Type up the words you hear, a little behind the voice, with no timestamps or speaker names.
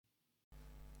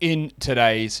in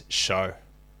today's show.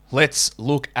 Let's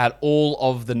look at all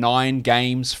of the 9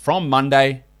 games from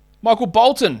Monday. Michael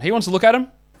Bolton, he wants to look at them.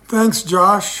 Thanks,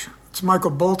 Josh. It's Michael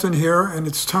Bolton here, and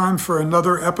it's time for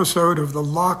another episode of the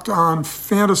Locked On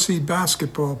Fantasy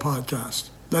Basketball Podcast.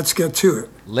 Let's get to it.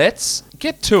 Let's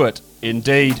get to it,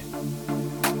 indeed.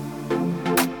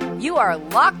 You are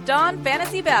Locked On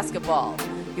Fantasy Basketball,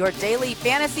 your daily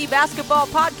fantasy basketball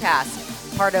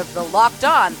podcast, part of the Locked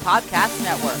On Podcast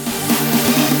Network.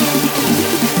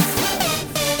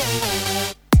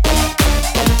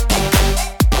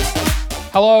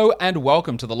 Hello and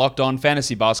welcome to the Locked On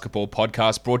Fantasy Basketball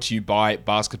Podcast, brought to you by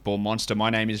Basketball Monster. My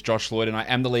name is Josh Lloyd and I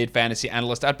am the lead fantasy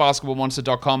analyst at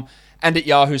basketballmonster.com and at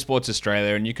Yahoo Sports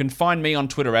Australia. And you can find me on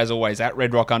Twitter as always at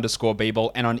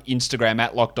redrock_bball and on Instagram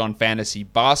at Locked On Fantasy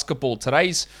Basketball.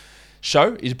 Today's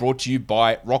show is brought to you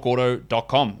by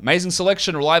rockauto.com. Amazing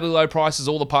selection, reliably low prices,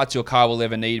 all the parts your car will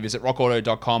ever need. Visit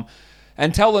rockauto.com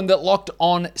and tell them that Locked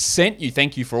On sent you.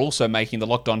 Thank you for also making the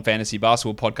Locked On Fantasy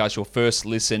Basketball Podcast your first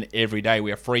listen every day.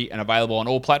 We are free and available on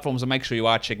all platforms, and make sure you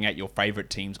are checking out your favorite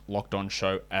team's Locked On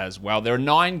show as well. There are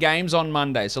 9 games on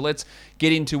Monday, so let's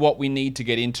get into what we need to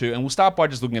get into, and we'll start by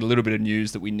just looking at a little bit of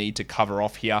news that we need to cover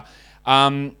off here.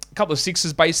 A couple of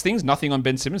Sixers-based things, nothing on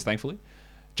Ben Simmons, thankfully.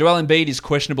 Joel Embiid is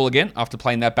questionable again after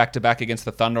playing that back-to-back against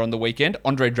the Thunder on the weekend.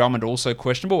 Andre Drummond also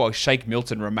questionable, while Shake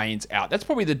Milton remains out. That's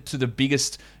probably the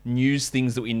biggest news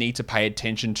things that we need to pay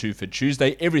attention to for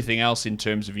Tuesday. Everything else in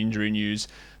terms of injury news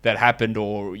that happened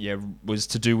or was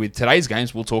to do with today's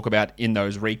games, we'll talk about in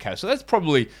those recaps. So that's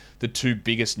probably the 2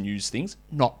 biggest news things.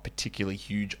 Not particularly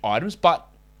huge items, but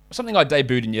something I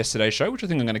debuted in yesterday's show, which I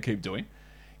think I'm going to keep doing,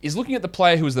 is looking at the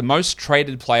player who was the most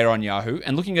traded player on Yahoo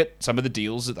and looking at some of the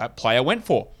deals that player went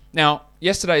for. Now,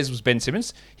 yesterday's was Ben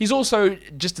Simmons. He's also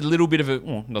just a little bit of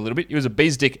he was a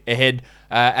bee's dick ahead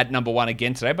at number 1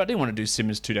 again today, but I didn't want to do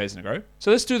Simmons 2 days in a row. So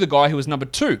let's do the guy who was number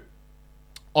 2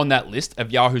 on that list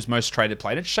of Yahoo's most traded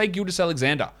players, Shai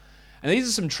Gilgeous-Alexander. And these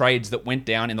are some trades that went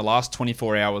down in the last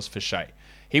 24 hours for Shai.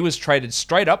 He was traded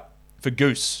straight up for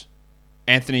Goose,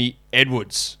 Anthony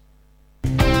Edwards.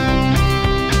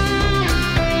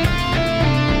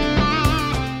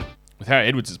 With how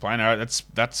Edwards is playing,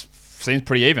 that's seems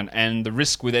pretty even, and the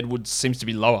risk with Edwards seems to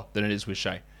be lower than it is with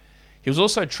Shai. He was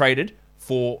also traded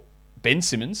for Ben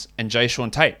Simmons and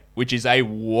Jae'Sean Tate, which is a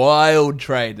wild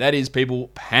trade. That is people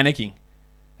panicking.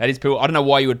 I don't know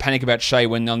why you would panic about Shai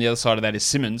when on the other side of that is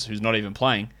Simmons, who's not even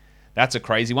playing. That's a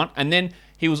crazy one. And then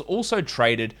he was also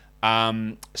traded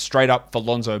straight up for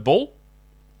Lonzo Ball.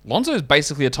 Lonzo is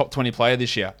basically a top 20 player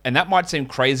this year, and that might seem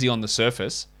crazy on the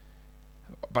surface,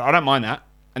 but I don't mind that.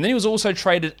 And then he was also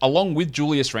traded along with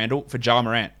Julius Randle for Ja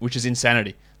Morant, which is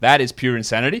insanity. That is pure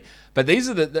insanity. But these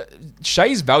are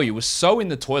Shai's value was so in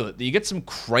the toilet that you get some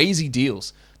crazy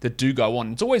deals that do go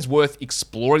on. It's always worth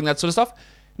exploring that sort of stuff.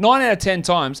 9 out of 10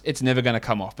 times, it's never going to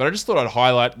come off. But I just thought I'd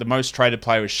highlight the most traded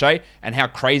player is Shai and how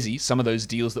crazy some of those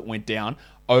deals that went down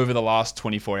over the last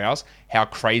 24 hours, how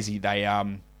crazy they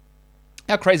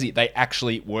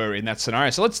actually were in that scenario.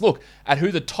 So let's look at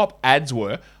who the top ads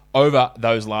were over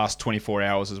those last 24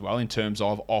 hours as well in terms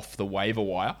of off the waiver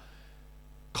wire.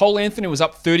 Cole Anthony was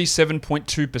up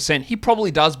 37.2%. He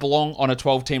probably does belong on a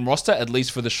 12-team roster, at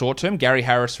least for the short term. Gary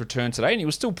Harris returned today, and he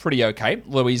was still pretty okay,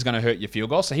 although he's going to hurt your field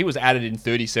goal. So he was added in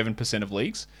 37% of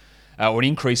leagues, or an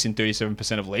increase in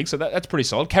 37% of leagues. So that's pretty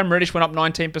solid. Cam Reddish went up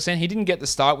 19%. He didn't get the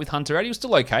start with Hunter out. He was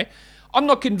still okay. I'm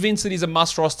not convinced that he's a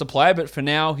must-roster player, but for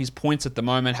now, his points at the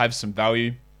moment have some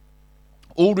value.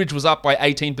 Aldridge was up by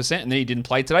 18%, and then he didn't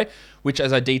play today, which,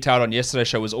 as I detailed on yesterday's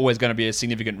show, was always going to be a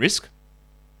significant risk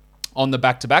on the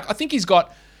back-to-back. I think he's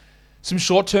got some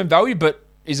short-term value, but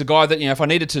he's a guy that, if I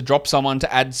needed to drop someone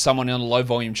to add someone on a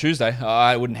low-volume Tuesday,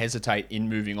 I wouldn't hesitate in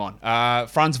moving on.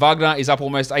 Franz Wagner is up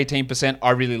almost 18%. I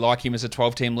really like him as a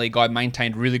 12-team league guy.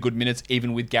 Maintained really good minutes,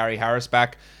 even with Gary Harris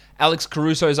back. Alex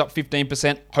Caruso is up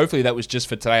 15%. Hopefully that was just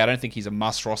for today. I don't think he's a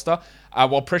must-roster.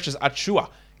 While Precious Achiuwa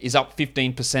is up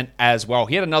 15% as well.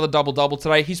 He had another double-double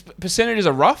today. His percentages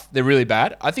are rough. They're really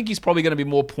bad. I think he's probably going to be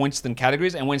more points than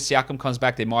categories, and when Siakam comes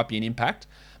back, there might be an impact.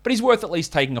 But he's worth at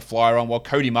least taking a flyer on, while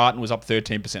Cody Martin was up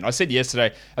 13%. I said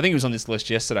yesterday, I think he was on this list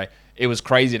yesterday, it was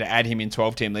crazy to add him in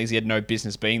 12-team leagues. He had no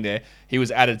business being there. He was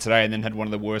added today and then had one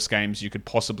of the worst games you could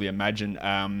possibly imagine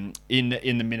in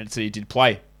the minutes that he did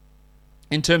play.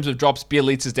 In terms of drops,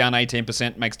 Bielitsa is down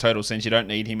 18%. Makes total sense. You don't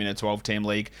need him in a 12-team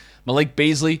league. Malik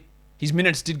Beasley, his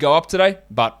minutes did go up today,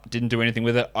 but didn't do anything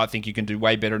with it. I think you can do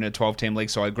way better in a 12-team league,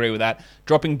 so I agree with that.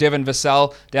 Dropping Devin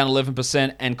Vassell down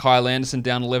 11% and Kyle Anderson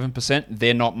down 11%.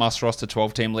 They're not must-roster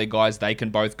 12-team league guys. They can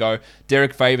both go.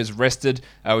 Derek Favors rested.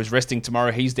 Was resting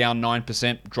tomorrow. He's down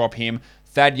 9%. Drop him.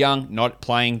 Thad Young not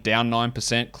playing, down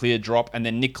 9%, clear drop. And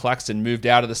then Nick Claxton moved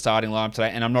out of the starting lineup today,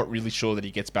 and I'm not really sure that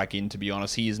he gets back in, to be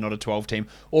honest. He is not a 12-team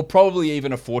or probably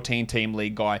even a 14-team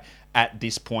league guy at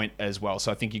this point as well.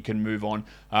 So I think you can move on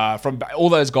from all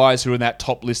those guys who are in that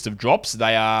top list of drops.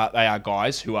 They are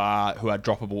guys who are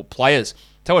droppable players.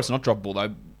 Tell you what's not droppable,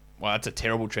 though. Well, that's a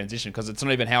terrible transition because it's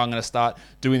not even how I'm going to start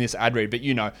doing this ad read. But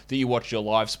you know that you watch your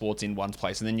live sports in one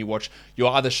place and then you watch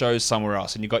your other shows somewhere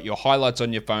else. And you've got your highlights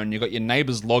on your phone. You've got your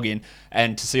neighbor's login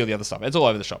and to see all the other stuff. It's all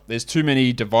over the shop. There's too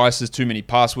many devices, too many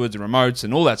passwords and remotes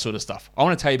and all that sort of stuff. I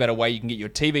want to tell you about a way you can get your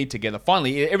TV together.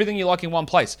 Finally, everything you like in one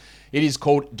place. It is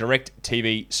called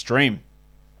DirecTV Stream.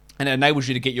 And it enables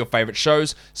you to get your favorite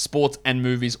shows, sports, and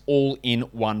movies all in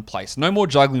one place. No more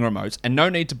juggling remotes and no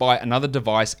need to buy another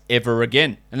device ever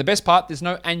again. And the best part, there's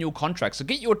no annual contract. So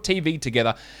get your TV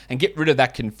together and get rid of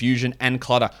that confusion and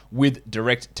clutter with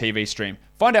DirecTV Stream.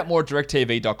 Find out more at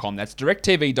directtv.com. That's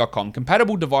directtv.com.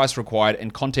 Compatible device required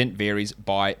and content varies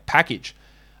by package.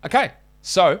 Okay,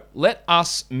 so let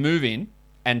us move in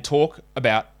and talk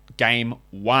about Game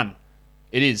 1.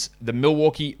 It is the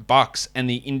Milwaukee Bucks and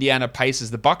the Indiana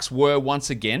Pacers. The Bucks were once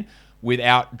again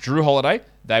without Drew Holiday.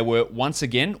 They were once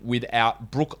again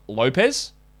without Brook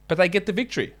Lopez, but they get the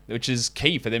victory, which is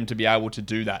key for them to be able to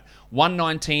do that.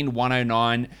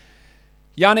 119-109.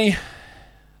 Giannis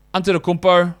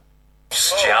Antetokounmpo.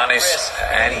 Giannis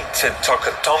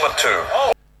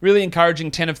Antetokounmpo. Really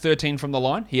encouraging, 10 of 13 from the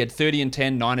line. He had 30 and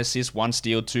 10, 9 assists, 1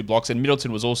 steal, 2 blocks. And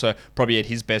Middleton was also probably at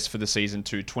his best for the season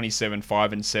too. 27,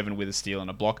 5 and 7 with a steal and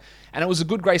a block. And it was a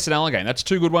good Grayson Allen game. That's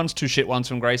 2 good ones, 2 shit ones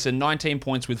from Grayson. 19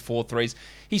 points with 4 threes.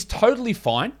 He's totally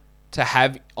fine to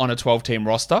have on a 12-team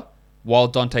roster while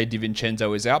Dante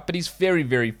DiVincenzo is out. But he's very,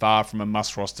 very far from a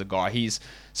must-roster guy.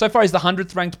 So far, he's the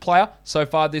 100th ranked player so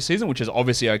far this season, which is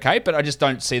obviously okay. But I just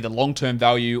don't see the long-term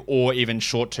value or even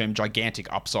short-term gigantic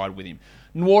upside with him.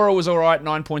 Nwora was all right,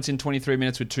 9 points in 23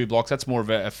 minutes with 2 blocks. That's more of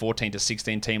a 14 to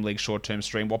 16 team league short-term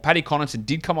stream. While Paddy Connaughton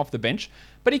did come off the bench,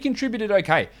 but he contributed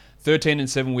okay. 13 and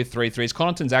 7 with 3 threes.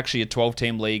 Connaughton's actually a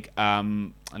 12-team league.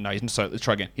 Let's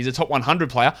try again. He's a top 100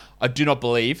 player. I do not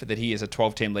believe that he is a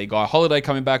 12-team league guy. Holiday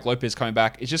coming back, Lopez coming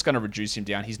back. It's just going to reduce him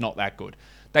down. He's not that good.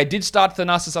 They did start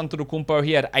Thanasis Antetokounmpo.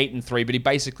 He had 8 and 3, but he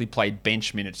basically played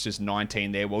bench minutes, just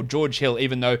 19 there. Well, George Hill,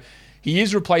 even though he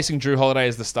is replacing Drew Holiday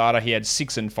as the starter, he had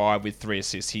 6 and 5 with 3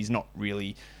 assists. He's not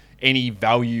really any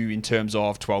value in terms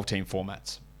of 12-team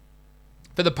formats.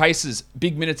 For the Pacers,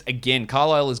 big minutes again.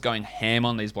 Carlisle is going ham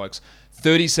on these blokes.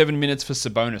 37 minutes for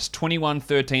Sabonis, 21,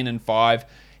 13, and 5.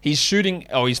 He's shooting,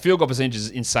 his field goal percentage is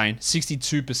insane,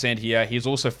 62% here. He's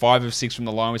also 5 of 6 from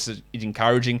the line, which is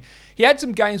encouraging. He had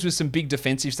some games with some big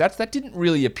defensive stats. That didn't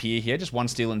really appear here, just 1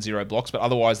 steal and 0 blocks, but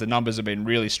otherwise the numbers have been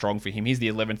really strong for him. He's the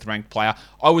 11th ranked player.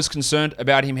 I was concerned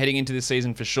about him heading into this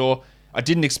season for sure. I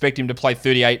didn't expect him to play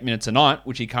 38 minutes a night,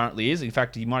 which he currently is. In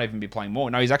fact, he might even be playing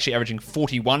more. No, he's actually averaging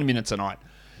 41 minutes a night.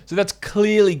 So that's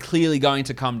clearly going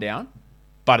to come down.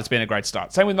 But it's been a great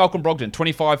start. Same with Malcolm Brogdon,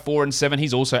 25, 4 and 7.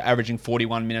 He's also averaging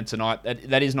 41 minutes a night.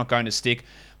 That is not going to stick.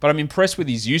 But I'm impressed with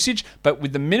his usage. But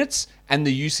with the minutes and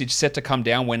the usage set to come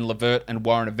down when LeVert and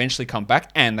Warren eventually come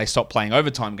back and they stop playing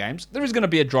overtime games, there is going to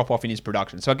be a drop-off in his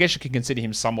production. So I guess you can consider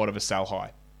him somewhat of a sell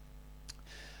high.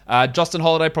 Justin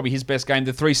Holiday, probably his best game.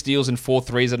 The 3 steals and 4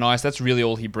 threes are nice. That's really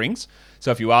all he brings. So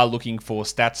if you are looking for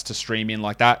stats to stream in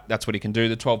like that, that's what he can do.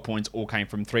 The 12 points all came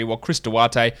from 3. While Chris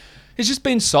Duarte has just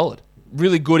been solid.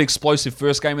 Really good, explosive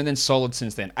first game and then solid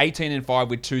since then. 18 and 5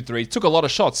 with 2 threes. Took a lot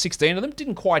of shots, 16 of them.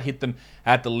 Didn't quite hit them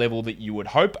at the level that you would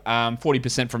hope.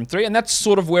 40% from 3, and that's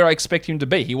sort of where I expect him to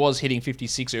be. He was hitting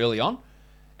 56 early on.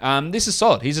 This is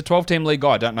solid. He's a 12-team league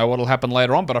guy. I don't know what will happen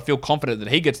later on, but I feel confident that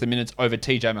he gets the minutes over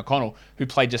TJ McConnell, who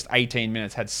played just 18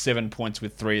 minutes, had 7 points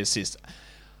with 3 assists.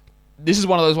 This is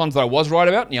one of those ones that I was right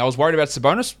about. I was worried about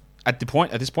Sabonis. At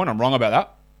this point, I'm wrong about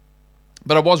that.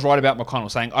 But I was right about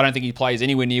McConnell, saying I don't think he plays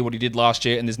anywhere near what he did last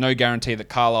year, and there's no guarantee that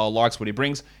Carlisle likes what he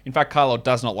brings. In fact, Carlisle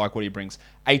does not like what he brings.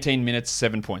 18 minutes,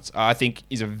 7 points. I think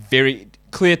he's a very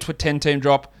clear 10-team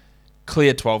drop,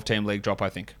 clear 12-team league drop, I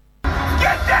think.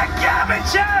 Get that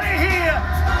garbage out of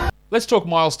here! Let's talk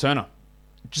Miles Turner.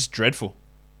 Just dreadful.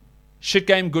 Shit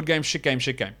game, good game, shit game,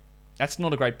 shit game. That's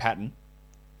not a great pattern.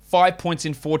 5 points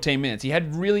in 14 minutes. He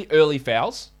had really early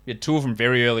fouls. He had 2 of them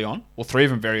very early on, or 3 of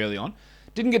them very early on.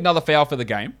 Didn't get another foul for the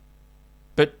game,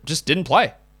 but just didn't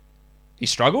play. He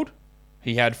struggled.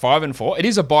 He had 5 and 4. It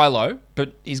is a buy low,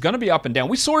 but he's going to be up and down.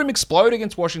 We saw him explode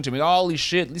against Washington. Holy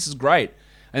shit, this is great.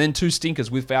 And then 2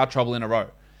 stinkers with foul trouble in a row.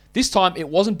 This time, it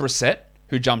wasn't Brissett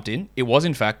who jumped in. It was,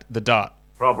 in fact, the Dart.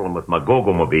 Problem with my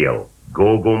Go-Go-Mobile.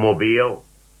 Go-Go-Mobile?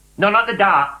 No, not the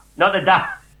Dart. Not the Dart.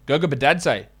 Goga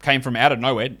Badadze came from out of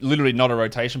nowhere, literally not a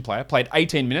rotation player, played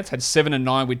 18 minutes, had 7 and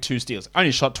 9 with 2 steals.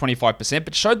 Only shot 25%,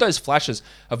 but showed those flashes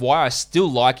of why I still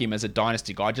like him as a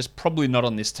dynasty guy, just probably not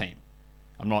on this team.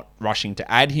 I'm not rushing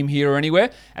to add him here or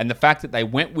anywhere, and the fact that they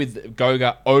went with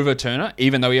Goga over Turner,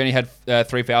 even though he only had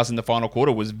 3 fouls in the final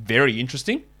quarter, was very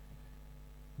interesting.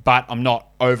 But I'm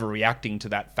not overreacting to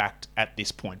that fact at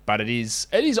this point. But it is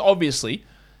obviously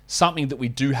something that we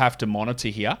do have to monitor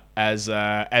here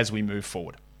as we move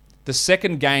forward. The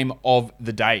second game of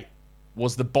the day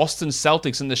was the Boston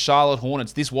Celtics and the Charlotte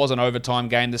Hornets. This was an overtime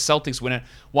game. The Celtics win it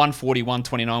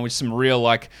 140-129 with some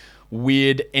real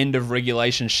weird end of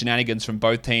regulation shenanigans from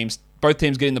both teams. Both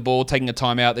teams getting the ball, taking a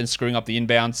timeout, then screwing up the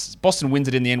inbounds. Boston wins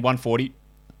it in the end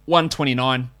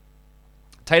 140-129.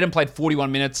 Tatum played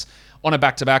 41 minutes on a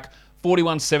back-to-back.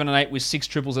 41, 7 and 8 with 6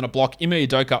 triples and a block. Ime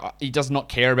Udoka, he does not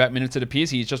care about minutes, it appears.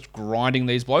 He's just grinding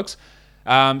these blokes.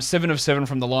 7 of 7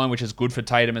 from the line, which is good for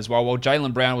Tatum as well. While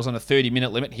Jaylen Brown was on a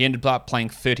 30-minute limit, he ended up playing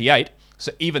 38.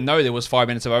 So even though there was 5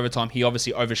 minutes of overtime, he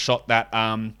obviously overshot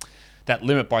that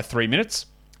limit by 3 minutes.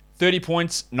 30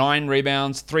 points, 9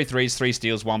 rebounds, 3 threes, 3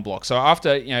 steals, 1 block. So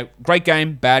after, great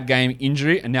game, bad game,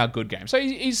 injury, and now good game. So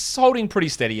he's holding pretty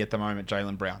steady at the moment,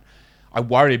 Jaylen Brown. I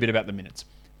worry a bit about the minutes.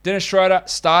 Dennis Schroeder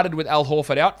started with Al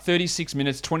Horford out, 36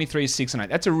 minutes, 23, 6 and 8.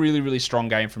 That's a really, really strong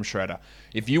game from Schroeder.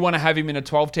 If you want to have him in a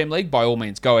 12-team league, by all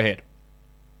means, go ahead.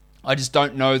 I just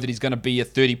don't know that he's going to be a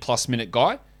 30-plus minute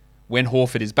guy when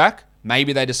Horford is back.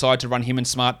 Maybe they decide to run him and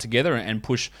Smart together and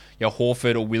push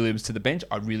Horford or Williams to the bench.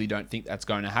 I really don't think that's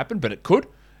going to happen, but it could.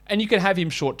 And you can have him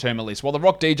short-term at least. While the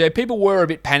Rock DJ, people were a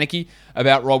bit panicky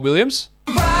about Rob Williams.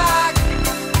 Rock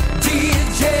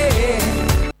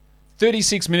DJ.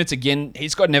 36 minutes again.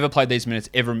 He's never played these minutes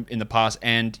ever in the past,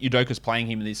 and Udoka's playing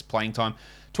him in this playing time.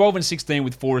 12 and 16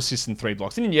 with 4 assists and 3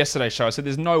 blocks. And in yesterday's show, I said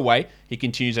there's no way he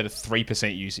continues at a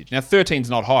 3% usage. Now, 13's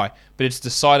not high, but it's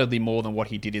decidedly more than what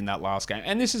he did in that last game.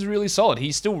 And this is really solid.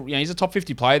 He's still, he's a top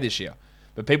 50 player this year,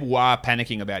 but people are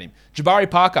panicking about him. Jabari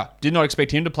Parker, did not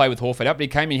expect him to play with Horford out, but he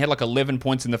came in, he had 11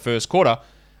 points in the first quarter,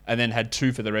 and then had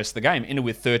 2 for the rest of the game. Ended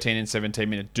with 13 and 17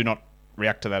 minutes. Do not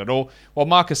react to that at all. While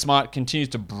Marcus Smart continues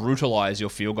to brutalize your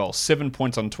field goals. 7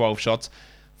 points on 12 shots.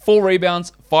 4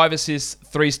 rebounds, 5 assists,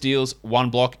 3 steals,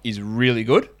 1 block is really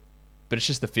good. But it's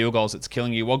just the field goals that's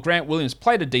killing you. While Grant Williams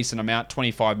played a decent amount,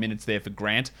 25 minutes there for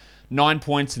Grant. 9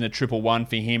 points and a 1-1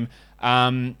 for him.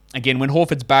 Again, when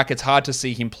Horford's back, it's hard to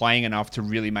see him playing enough to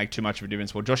really make too much of a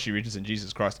difference. Well, Joshie Richardson,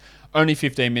 Jesus Christ, only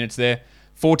 15 minutes there.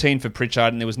 14 for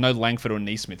Pritchard, and there was no Langford or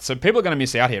Neesmith. So people are going to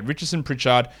miss out here. Richardson,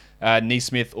 Pritchard,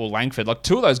 Neesmith, or Langford.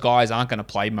 2 of those guys aren't going to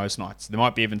play most nights. There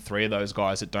might be even 3 of those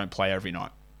guys that don't play every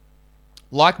night.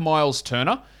 Like Miles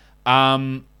Turner,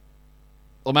 LaMelo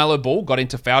Ball got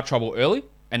into foul trouble early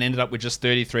and ended up with just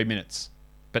 33 minutes.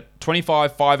 But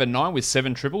 25, 5 and 9 with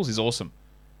 7 triples is awesome.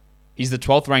 He's the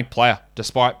 12th ranked player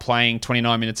despite playing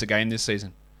 29 minutes a game this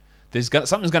season.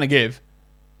 Something's going to give,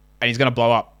 and he's going to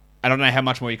blow up. I don't know how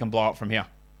much more you can blow up from here.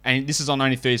 And this is on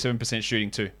only 37%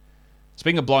 shooting too.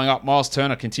 Speaking of blowing up, Miles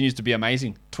Turner continues to be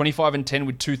amazing. 25 and 10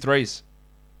 with 2 threes.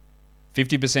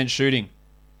 50% shooting.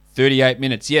 38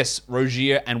 minutes. Yes,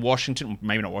 Rozier and Washington,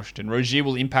 maybe not Washington, Rozier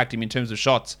will impact him in terms of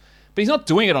shots. But he's not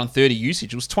doing it on 30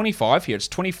 usage. It was 25 here. It's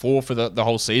 24 for the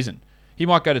whole season. He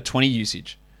might go to 20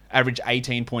 usage. Average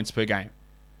 18 points per game.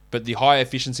 But the high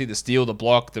efficiency, the steal, the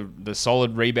block, the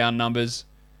solid rebound numbers,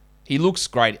 he looks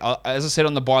great. As I said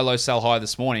on the buy low, sell high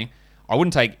this morning, I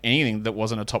wouldn't take anything that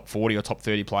wasn't a top 40 or top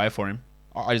 30 player for him.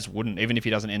 I just wouldn't, even if he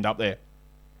doesn't end up there.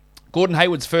 Gordon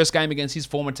Hayward's first game against his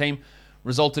former team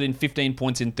resulted in 15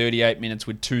 points in 38 minutes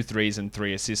with 2 threes and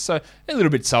 3 assists. So a little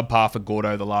bit subpar for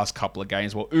Gordo the last couple of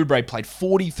games. While Oubre played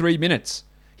 43 minutes.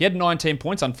 He had 19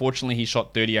 points. Unfortunately, he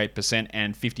shot 38%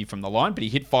 and 50 from the line, but he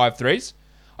hit 5 threes.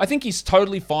 I think he's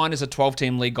totally fine as a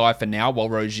 12-team league guy for now while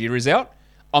Rozier is out.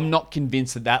 I'm not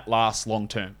convinced that lasts long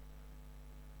term.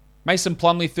 Mason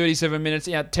Plumlee, 37 minutes.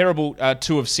 Yeah, terrible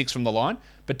 2 of 6 from the line,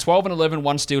 but 12 and 11,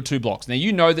 1 steal, 2 blocks. Now,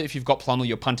 you know that if you've got Plumlee,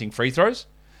 you're punting free throws.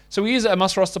 So he is a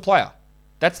must-roster player.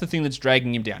 That's the thing that's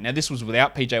dragging him down. Now, this was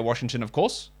without PJ Washington, of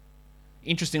course.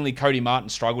 Interestingly, Cody Martin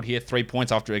struggled here. 3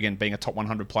 points after, again, being a top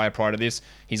 100 player prior to this.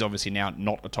 He's obviously now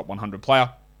not a top 100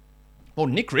 player. Well,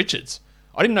 Nick Richards.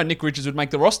 I didn't know Nick Richards would make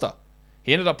the roster.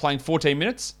 He ended up playing 14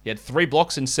 minutes. He had 3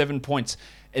 blocks and 7 points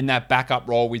in that backup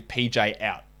role with PJ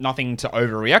out. Nothing to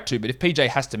overreact to, but if PJ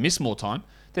has to miss more time,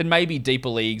 then maybe deeper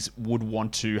leagues would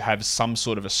want to have some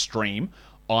sort of a stream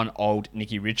on old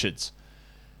Nicky Richards.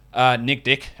 Nick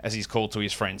Dick, as he's called to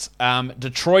his friends.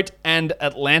 Detroit and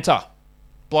Atlanta.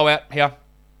 Blowout here.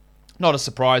 Not a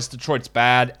surprise. Detroit's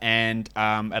bad and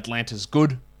Atlanta's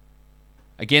good.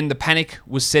 Again, the panic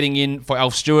was setting in for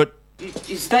Alf Stewart.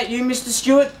 Is that you, Mr.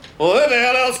 Stewart? Well, who the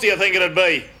hell else do you think it'd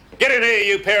be? Get in here,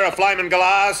 you pair of flaming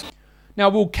galahs. Now,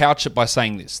 we'll couch it by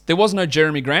saying this. There was no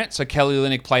Jeremy Grant, so Kelly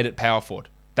Olynyk played at power forward.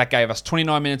 That gave us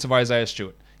 29 minutes of Isaiah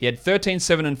Stewart. He had 13,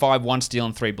 7 and 5, 1 steal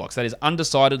and 3 blocks. That is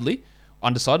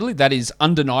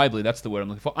undeniably, that's the word I'm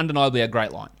looking for, undeniably a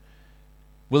great line.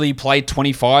 Will he play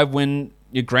 25 when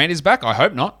your Grant is back? I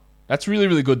hope not. That's really,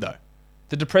 really good, though.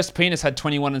 The depressed penis had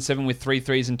 21 and 7 with 3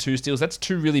 threes and 2 steals. That's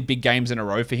 2 really big games in a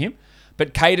row for him.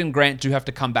 But Cade and Grant do have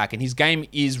to come back, and his game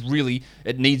is really,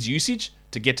 it needs usage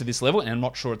to get to this level, and I'm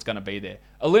not sure it's going to be there.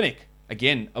 Olynyk,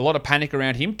 again, a lot of panic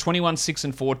around him. 21, 6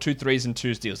 and 4, 2 threes and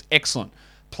 2 steals. Excellent.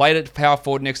 Played at power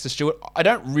forward next to Stewart. I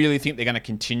don't really think they're going to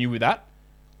continue with that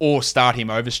or start him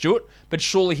over Stewart, but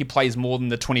surely he plays more than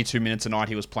the 22 minutes a night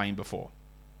he was playing before.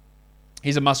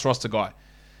 He's a must-roster guy.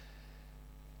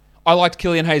 I liked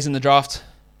Killian Hayes in the draft.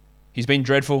 He's been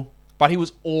dreadful, but he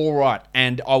was all right,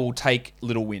 and I will take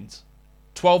little wins.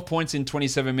 12 points in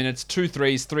 27 minutes, 2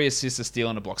 threes, 3 assists, a steal,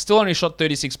 and a block. Still only shot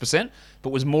 36%, but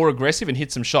was more aggressive and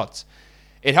hit some shots.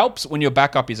 It helps when your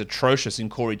backup is atrocious in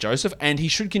Corey Joseph, and he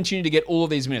should continue to get all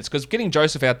of these minutes, because getting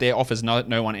Joseph out there offers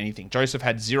no one anything. Joseph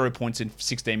had 0 points in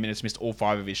 16 minutes, missed all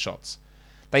 5 of his shots.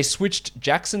 They switched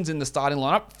Jackson's in the starting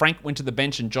lineup. Frank went to the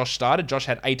bench and Josh started. Josh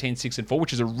had 18, 6 and 4,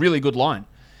 which is a really good line.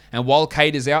 And while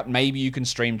Cade is out, maybe you can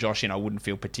stream Josh in. I wouldn't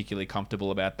feel particularly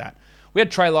comfortable about that. We had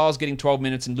Trey Lyles getting 12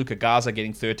 minutes and Luka Garza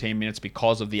getting 13 minutes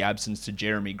because of the absence to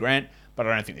Jeremy Grant, but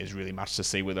I don't think there's really much to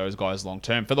see with those guys long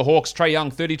term. For the Hawks, Trae Young,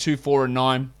 32, 4 and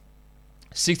 9,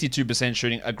 62%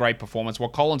 shooting, a great performance, while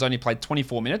Collins only played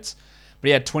 24 minutes, but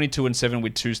he had 22 and 7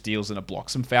 with 2 steals and a block.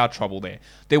 Some foul trouble there.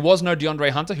 There was no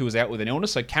DeAndre Hunter, who was out with an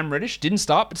illness, so Cam Reddish didn't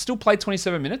start, but still played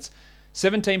 27 minutes.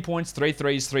 17 points, 3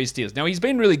 threes, 3 steals. Now, he's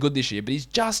been really good this year, but he's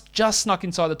just snuck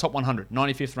inside the top 100,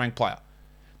 95th ranked player.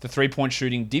 The three-point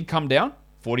shooting did come down,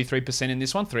 43% in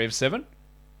this one, 3 of 7.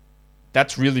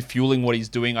 That's really fueling what he's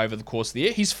doing over the course of the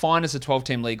year. He's fine as a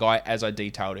 12-team league guy, as I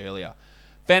detailed earlier.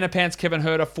 Vanderpants, Kevin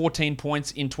Huerter, 14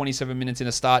 points in 27 minutes in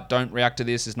a start. Don't react to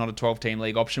this. It's not a 12-team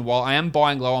league option. While I am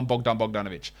buying low on Bogdan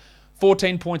Bogdanovic.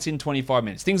 14 points in 25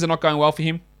 minutes. Things are not going well for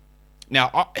him.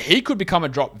 Now, he could become a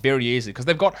drop very easily because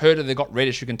they've got Huerter, they've got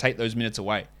Reddish who can take those minutes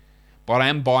away. But I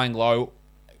am buying low.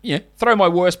 Yeah, throw my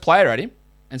worst player at him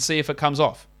and see if it comes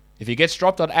off. If he gets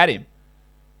dropped, I'd add him.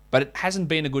 But it hasn't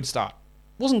been a good start.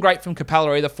 Wasn't great from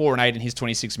Capella either, 4 and 8 in his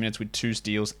 26 minutes with 2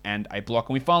 steals and a block.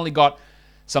 And we finally got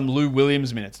some Lou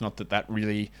Williams minutes. Not that that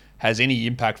really has any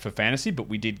impact for fantasy, but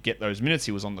we did get those minutes.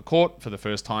 He was on the court for the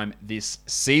first time this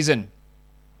season.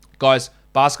 Guys,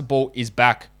 basketball is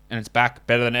back, and it's back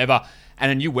better than ever.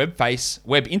 And a new web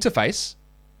interface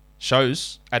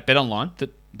shows at BetOnline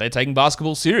that they're taking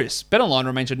basketball serious. BetOnline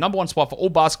remains your number one spot for all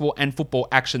basketball and football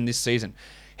action this season.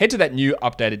 Head to that new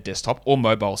updated desktop or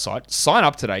mobile site, sign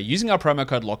up today using our promo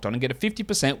code LOCKEDON and get a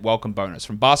 50% welcome bonus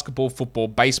from basketball, football,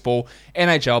 baseball,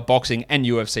 NHL, boxing, and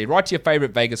UFC, right to your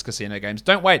favorite Vegas casino games.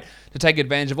 Don't wait to take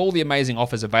advantage of all the amazing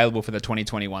offers available for the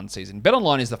 2021 season.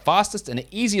 BetOnline is the fastest and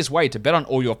easiest way to bet on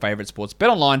all your favorite sports.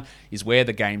 BetOnline is where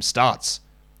the game starts.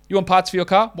 You want parts for your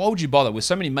car? Why would you bother with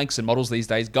so many makes and models these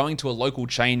days going to a local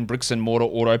chain bricks and mortar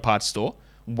auto parts store,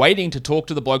 waiting to talk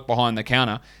to the bloke behind the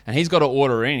counter, and he's got to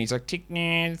order in. He's like,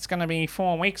 it's going to be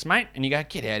 4 weeks, mate. And you go,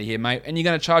 get out of here, mate. And you're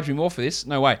going to charge me more for this?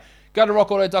 No way. Go to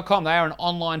rockauto.com. They are an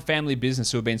online family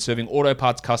business who have been serving auto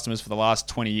parts customers for the last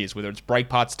 20 years, whether it's brake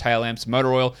parts, tail lamps,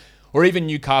 motor oil, or even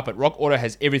new carpet. Rock Auto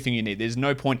has everything you need. There's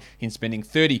no point in spending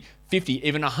 30, 50,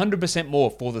 even 100% more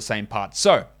for the same parts.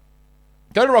 So,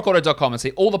 go to rockauto.com and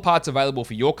see all the parts available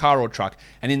for your car or truck.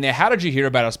 And in their How Did You Hear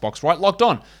About Us box, write Locked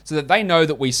On so that they know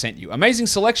that we sent you. Amazing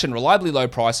selection, reliably low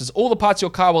prices, all the parts your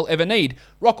car will ever need.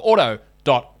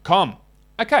 rockauto.com.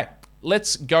 Okay,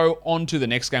 let's go on to the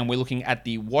next game. We're looking at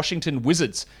the Washington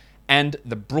Wizards and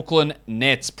the Brooklyn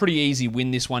Nets. Pretty easy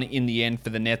win this one in the end for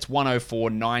the Nets,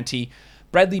 104-90.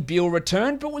 Bradley Beal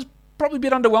returned, but was probably a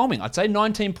bit underwhelming. I'd say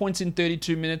 19 points in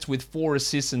 32 minutes with 4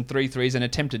 assists and 3 threes and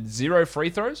attempted 0 free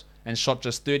throws and shot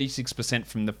just 36%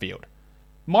 from the field.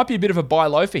 Might be a bit of a buy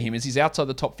low for him as he's outside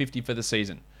the top 50 for the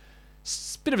season.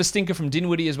 Bit of a stinker from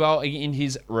Dinwiddie as well in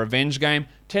his revenge game.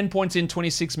 10 points in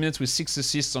 26 minutes with 6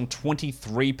 assists on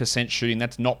 23% shooting.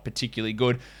 That's not particularly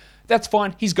good. That's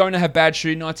fine. He's going to have bad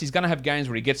shooting nights. He's going to have games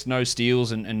where he gets no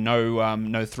steals and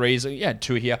no threes. Yeah,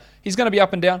 2 here. He's going to be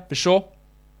up and down for sure.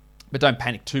 But don't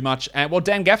panic too much. And well,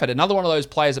 Dan Gafford, another one of those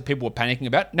players that people were panicking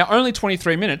about. Now, only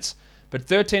 23 minutes, but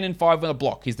 13 and 5 with a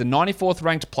block. He's the 94th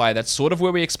ranked player. That's sort of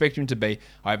where we expect him to be.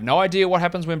 I have no idea what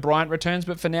happens when Bryant returns,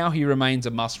 but for now, he remains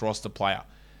a must-roster player.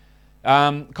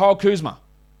 Kyle Kuzma.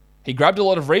 He grabbed a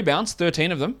lot of rebounds,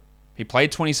 13 of them. He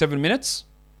played 27 minutes.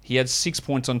 He had 6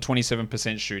 points on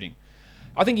 27% shooting.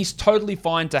 I think he's totally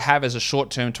fine to have as a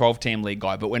short-term 12-team league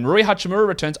guy. But when Rui Hachimura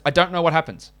returns, I don't know what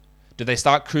happens. Do they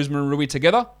start Kuzma and Rui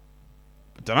together?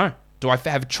 I don't know. Do I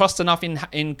have trust enough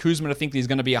in Kuzma to think that he's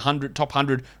going to be top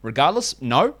 100 regardless?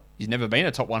 No. He's never been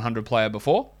a top 100 player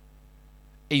before.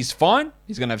 He's fine.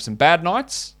 He's going to have some bad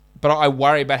nights. But I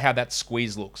worry about how that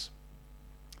squeeze looks.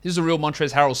 This is a real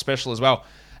Montrezl Harrell special as well.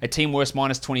 A team worst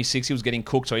minus 26. He was getting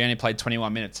cooked, so he only played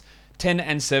 21 minutes. 10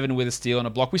 and 7 with a steal and a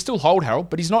block. We still hold Harrell,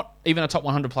 but he's not even a top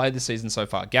 100 player this season so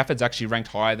far. Gafford's actually ranked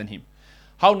higher than him.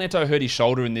 Hull Neto hurt his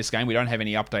shoulder in this game. We don't have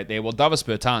any update there. Well, Davis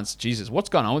Bertans, Jesus, what's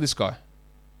going on with this guy?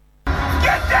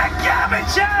 Get that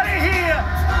garbage out of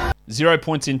here! 0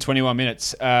 points in 21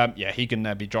 minutes. He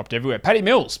can be dropped everywhere. Patty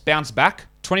Mills bounced back.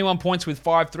 21 points with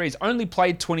 5 threes. Only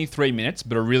played 23 minutes,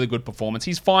 but a really good performance.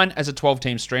 He's fine as a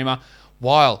 12-team streamer.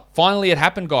 While finally it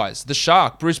happened, guys. The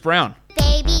Shark, Bruce Brown.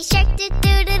 Baby shark,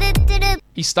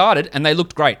 He started, and they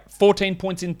looked great. 14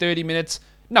 points in 30 minutes.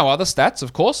 No other stats,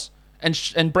 of course.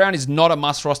 And Brown is not a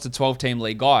must-roster 12-team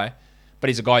league guy, but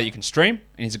he's a guy you can stream,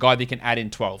 and he's a guy that you can add in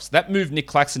 12s. That moved Nick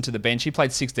Claxton to the bench. He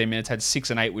played 16 minutes, had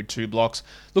 6 and 8 with 2 blocks.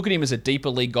 Look at him as a deeper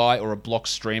league guy or a block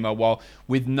streamer. While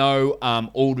with no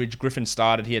Aldridge, Griffin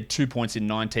started. He had 2 points in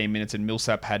 19 minutes, and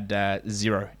Millsap had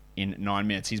 0 in 9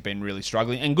 minutes. He's been really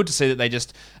struggling. And good to see that they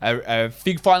just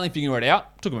finally figure it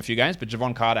out. Took him a few games, but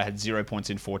Javon Carter had 0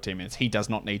 points in 14 minutes. He does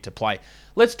not need to play.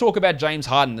 Let's talk about James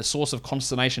Harden, the source of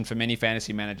consternation for many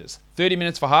fantasy managers. 30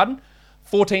 minutes for Harden,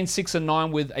 14, 6, and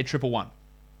 9 with a 1-1.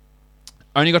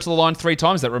 Only got to the line 3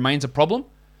 times. That remains a problem.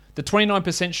 The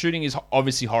 29% shooting is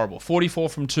obviously horrible. 44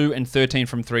 from 2 and 13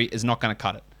 from 3 is not going to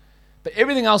cut it. But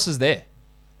everything else is there.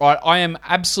 Right, I am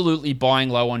absolutely buying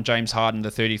low on James Harden,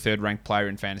 the 33rd ranked player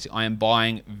in fantasy. I am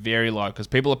buying very low because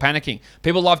people are panicking.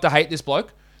 People love to hate this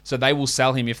bloke, so they will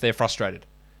sell him if they're frustrated.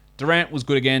 Durant was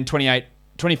good again, 25,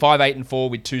 8 and 4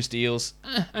 with 2 steals.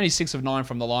 Only 6 of 9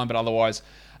 from the line, but otherwise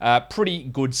pretty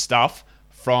good stuff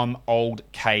from old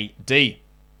KD.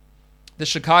 The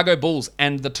Chicago Bulls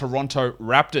and the Toronto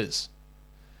Raptors.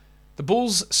 The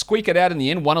Bulls squeak it out in the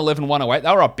end, 111-108.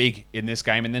 They were up big in this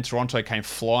game, and then Toronto came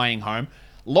flying home.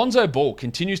 Lonzo Ball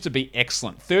continues to be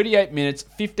excellent. 38 minutes,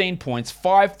 15 points,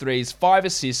 5 threes, 5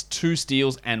 assists, 2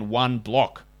 steals, and 1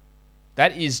 block.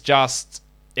 That is just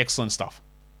excellent stuff.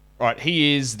 Right,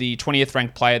 he is the 20th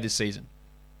ranked player this season.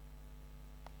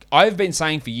 I've been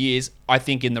saying for years, I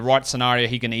think in the right scenario,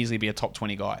 he can easily be a top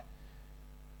 20 guy.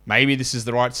 Maybe this is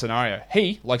the right scenario.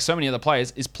 He, like so many other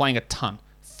players, is playing a ton.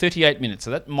 38 minutes,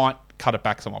 so that might cut it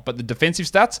back somewhat. But the defensive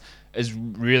stats is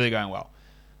really going well.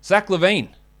 Zach LaVine,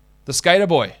 the skater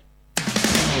boy.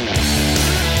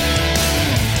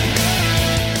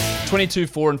 22,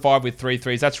 4 and 5 with 3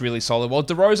 threes. That's really solid. Well,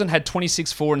 DeRozan had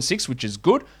 26, 4 and 6, which is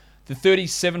good. The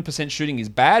 37% shooting is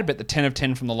bad, but the 10 of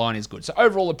 10 from the line is good. So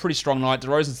overall, a pretty strong night.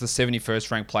 DeRozan's the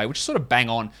 71st ranked player, which is sort of bang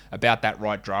on about that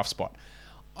right draft spot.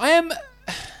 I am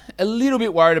a little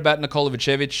bit worried about Nikola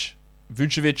Vucevic.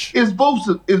 It's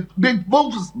Big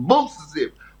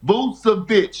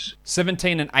Vucevic.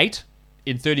 17 and 8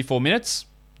 in 34 minutes.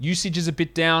 Usage is a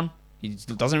bit down. He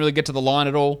doesn't really get to the line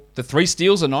at all. The 3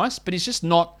 steals are nice, but he's just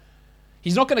not...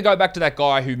 He's not going to go back to that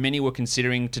guy who many were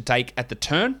considering to take at the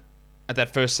turn at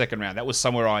that first, second round. That was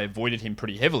somewhere I avoided him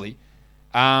pretty heavily.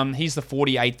 He's the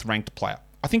 48th ranked player.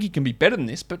 I think he can be better than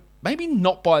this, but maybe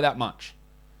not by that much.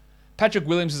 Patrick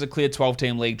Williams is a clear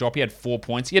 12-team league drop. He had 4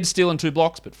 points. He had a steal and 2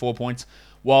 blocks, but 4 points.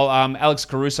 While Alex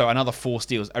Caruso, another 4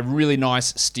 steals. A really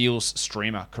nice steals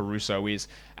streamer, Caruso is.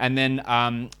 And then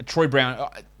Troy Brown...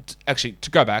 Actually,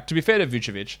 to go back, to be fair to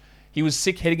Vucevic, he was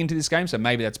sick heading into this game, so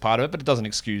maybe that's part of it, but it doesn't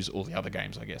excuse all the other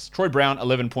games, I guess. Troy Brown,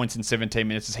 11 points in 17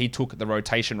 minutes as he took the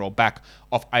rotation role back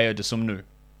off Ayo Dosunmu.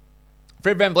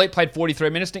 Fred VanVleet played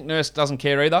 43 minutes. Nick Nurse doesn't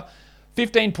care either.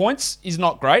 15 points is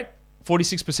not great.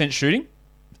 46% shooting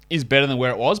is better than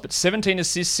where it was, but 17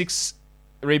 assists, 6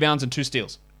 rebounds, and 2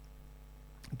 steals.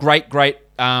 Great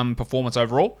performance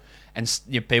overall. And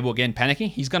people, again, panicking.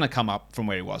 He's going to come up from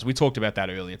where he was. We talked about that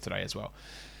earlier today as well.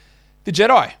 The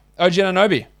Jedi, OG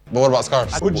Anunoby. But what about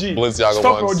scarves? OG. Balenciaga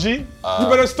Stop, ones. OG. You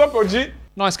better stop, OG.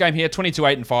 Nice game here, 22,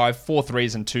 8 and 5, 4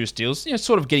 threes and 2 steals.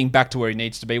 Sort of getting back to where he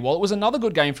needs to be. Well, it was another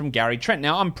good game from Gary Trent.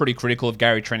 Now, I'm pretty critical of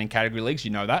Gary Trent in category leagues. You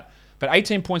know that. But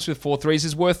 18 points with 4 threes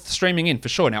is worth streaming in for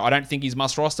sure. Now, I don't think he's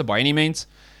must roster by any means.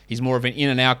 He's more of an in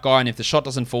and out guy, and if the shot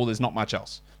doesn't fall, there's not much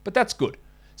else. But that's good.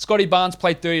 Scotty Barnes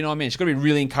played 39 minutes. You've got to be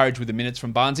really encouraged with the minutes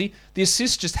from Barnesy. The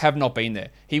assists just have not been there.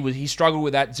 He struggled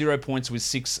with that. 0 points with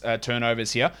 6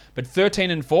 turnovers here. But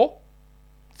 13 and 4.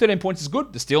 13 points is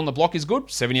good. The steal and the block is good.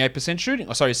 78% shooting.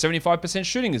 75%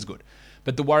 shooting is good.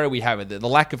 But the worry we have, the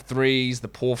lack of threes, the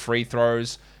poor free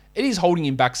throws, it is holding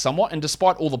him back somewhat. And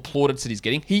despite all the plaudits that he's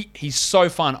getting, he's so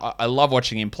fun. I love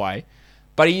watching him play.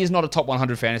 But he is not a top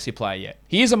 100 fantasy player yet.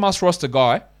 He is a must-roster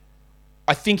guy.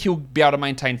 I think he'll be able to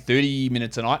maintain 30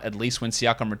 minutes a night, at least when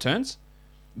Siakam returns.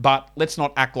 But let's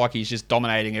not act like he's just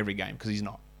dominating every game, because he's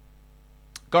not.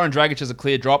 Goran Dragic has a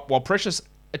clear drop, while Precious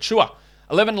Achiuwa,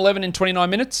 11-11 in 29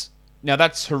 minutes. Now,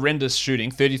 that's horrendous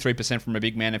shooting, 33% from a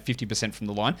big man and 50% from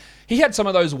the line. He had some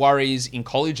of those worries in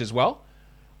college as well.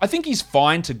 I think he's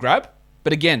fine to grab,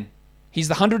 but again, he's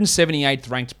the 178th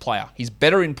ranked player. He's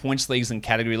better in points leagues than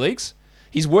category leagues.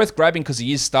 He's worth grabbing because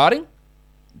he is starting.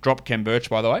 Drop Ken Birch,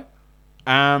 by the way.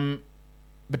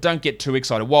 But don't get too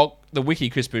excited. Well, the wiki,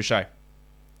 Chris Boucher.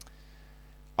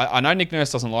 I know Nick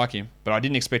Nurse doesn't like him, but I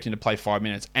didn't expect him to play 5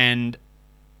 minutes. And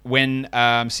when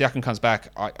Siakam comes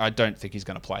back, I don't think he's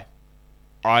going to play.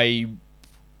 I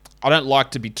don't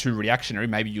like to be too reactionary.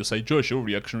 Maybe you'll say, Josh, you're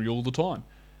reactionary all the time.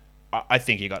 I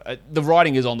think the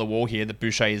writing is on the wall here that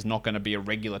Boucher is not going to be a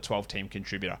regular 12-team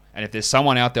contributor. And if there's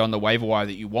someone out there on the waiver wire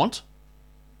that you want,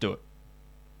 do it.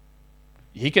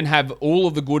 He can have all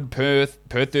of the good per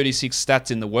 36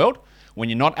 stats in the world. When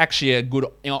you're not actually a good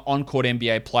on-court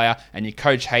NBA player and your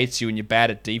coach hates you and you're bad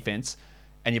at defense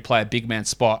and you play a big man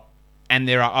spot, and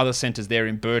there are other centers there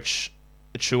in Birch,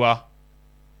 Achiuwa,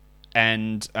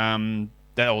 and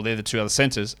they're the two other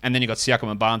centers, and then you've got Siakam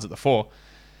and Barnes at the 4.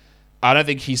 I don't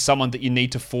think he's someone that you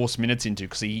need to force minutes into,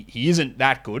 because he isn't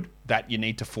that good that you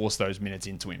need to force those minutes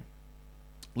into him.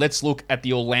 Let's look at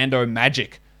the Orlando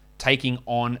Magic taking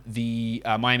on the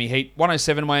Miami Heat.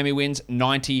 107 Miami wins,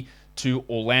 90 to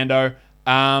Orlando.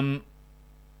 All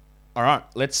right,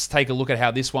 let's take a look at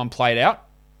how this one played out.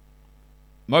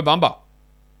 Mo Bamba.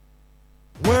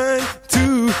 1,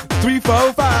 2, 3,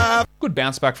 4, 5. Good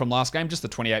bounce back from last game, just the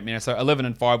 28 minutes though.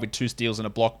 11-5 with 2 steals and a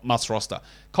block, must roster.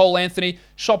 Cole Anthony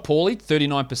shot poorly,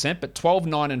 39%, but 12,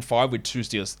 9, and 5 with 2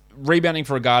 steals. Rebounding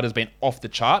for a guard has been off the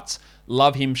charts.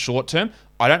 Love him short term.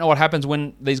 I don't know what happens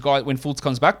when Fultz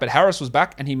comes back, but Harris was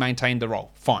back and he maintained the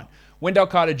role. Fine. Wendell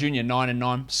Carter Jr.,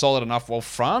 9-9, solid enough. While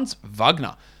Franz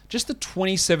Wagner, just the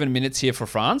 27 minutes here for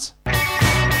Franz.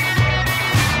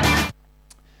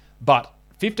 But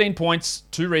 15 points,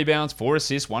 2 rebounds, 4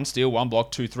 assists, 1 steal, 1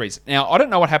 block, 2 threes. Now, I don't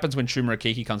know what happens when Chuma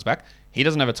Okeke comes back. He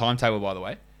doesn't have a timetable, by the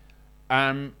way.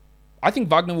 I think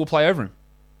Wagner will play over him.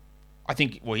 I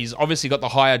think, he's obviously got the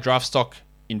higher draft stock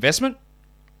investment.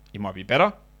 He might be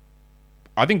better.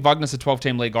 I think Wagner's a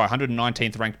 12-team league guy,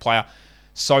 119th ranked player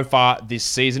so far this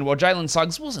season. While Jalen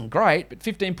Suggs wasn't great, but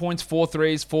 15 points, 4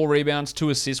 threes, 4 rebounds, 2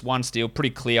 assists, 1 steal. Pretty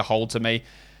clear hold to me.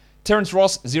 Terrence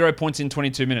Ross, 0 points in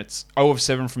 22 minutes. 0 of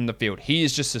 7 from the field. He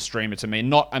is just a streamer to me,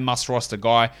 not a must-roster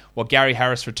guy. While Gary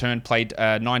Harris returned, played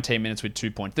 19 minutes with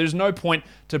 2 points. There's no point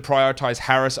to prioritize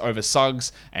Harris over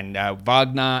Suggs and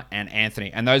Wagner and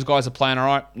Anthony. And those guys are playing all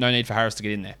right. No need for Harris to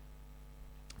get in there.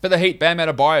 For the Heat, Bam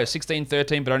Adebayo,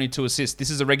 16-13, but only 2 assists.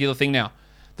 This is a regular thing now.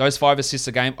 Those 5 assists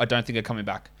a game, I don't think are coming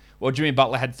back. Well, Jimmy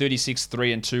Butler had 36,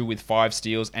 3, and 2 with 5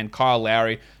 steals, and Kyle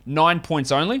Lowry, 9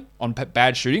 points only on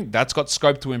bad shooting. That's got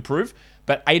scope to improve,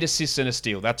 but 8 assists and a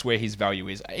steal. That's where his value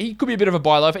is. He could be a bit of a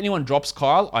buy low. If anyone drops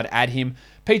Kyle, I'd add him.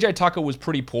 PJ Tucker was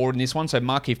pretty poor in this one, so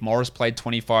Markieff Morris played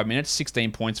 25 minutes,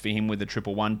 16 points for him with a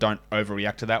 1-1. Don't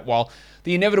overreact to that. While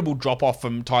the inevitable drop-off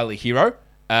from Tyler Hero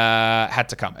had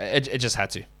to come. It just had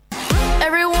to.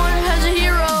 Everyone has a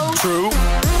hero. True.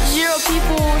 0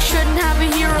 people shouldn't have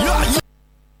a hero.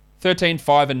 13,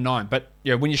 5, and 9. But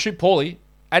when you shoot poorly,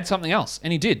 add something else.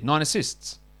 And he did. 9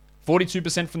 assists.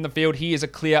 42% from the field. He is a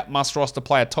clear must-roster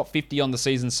player. Top 50 on the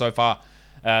season so far,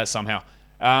 somehow.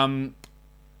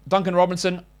 Duncan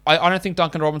Robinson. I don't think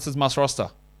Duncan Robinson's must-roster.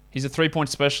 He's a 3-point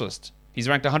specialist. He's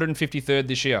ranked 153rd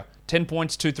this year. 10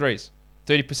 points, 2 threes.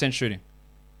 30% shooting.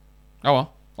 Oh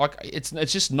well.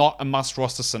 It's just not a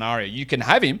must-roster scenario. You can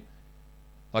have him.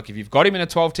 If you've got him in a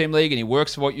 12-team league and he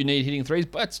works for what you need hitting threes,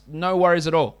 but it's no worries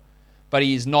at all. But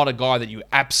he is not a guy that you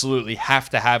absolutely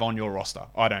have to have on your roster,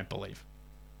 I don't believe.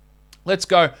 Let's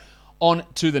go on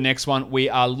to the next one. We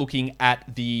are looking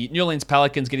at the New Orleans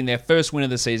Pelicans getting their first win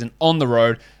of the season on the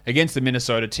road against the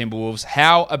Minnesota Timberwolves.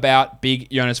 How about big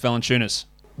Jonas Valanciunas?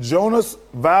 Jonas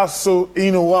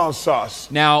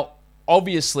Valanciunas. Now,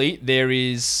 obviously, there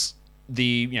is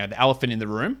the elephant in the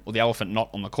room, or the elephant not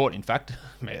on the court, in fact.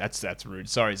 Man, that's rude.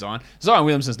 Sorry, Zion. Zion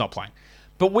Williamson's not playing.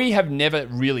 But we have never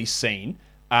really seen...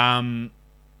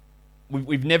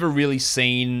 we've never really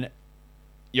seen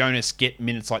Jonas get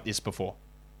minutes like this before.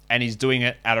 And he's doing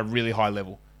it at a really high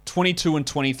level. 22 and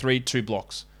 23, 2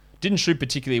 blocks. Didn't shoot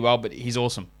particularly well, but he's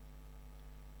awesome.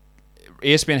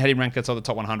 ESPN had him ranked outside the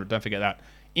top 100, don't forget that.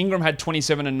 Ingram had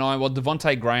 27 and 9, while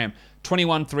Devontae Graham,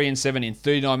 21, 3, and 7 in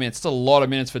 39 minutes. It's a lot of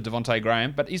minutes for Devontae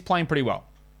Graham, but he's playing pretty well.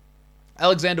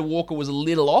 Alexander Walker was a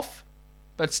little off,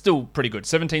 but still pretty good.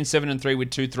 17, 7, and 3 with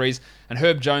 2 threes. And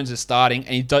Herb Jones is starting,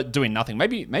 and he's doing nothing.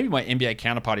 Maybe my NBA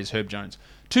counterpart is Herb Jones.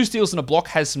 2 steals and a block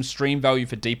has some stream value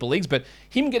for deeper leagues, but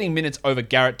him getting minutes over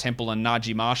Garrett Temple and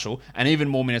Najee Marshall, and even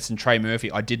more minutes than Trey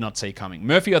Murphy, I did not see coming.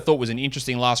 Murphy, I thought, was an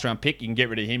interesting last-round pick. You can get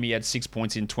rid of him. He had 6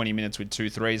 points in 20 minutes with 2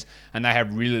 threes, and they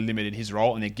have really limited his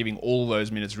role, and they're giving all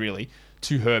those minutes, really,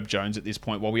 to Herb Jones at this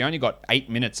point. Well, we only got 8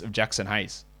 minutes of Jackson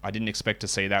Hayes. I didn't expect to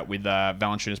see that with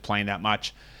Valanciunas playing that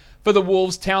much. For the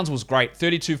Wolves, Towns was great.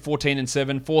 32, 14, and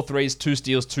 7. 4 threes, 2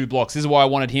 steals, 2 blocks. This is why I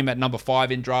wanted him at number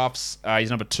 5 in drafts. He's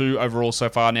number 2 overall so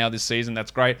far now this season. That's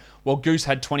great. Well, Goose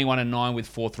had 21 and 9 with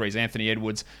 4 threes. Anthony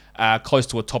Edwards, close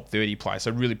to a top 30 player.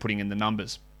 So really putting in the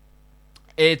numbers.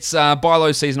 It's buy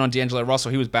low season on D'Angelo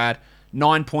Russell. He was bad.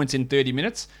 9 points in 30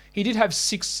 minutes. He did have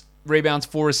 6 rebounds,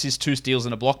 4 assists, 2 steals,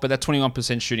 and a block, but that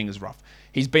 21% shooting is rough.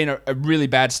 He's been a really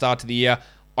bad start to the year.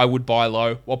 I would buy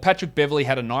low. While Patrick Beverley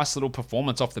had a nice little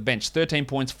performance off the bench. 13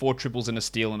 points, 4 triples, and a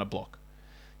steal and a block.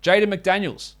 Jaden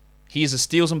McDaniels. He is a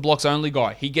steals and blocks only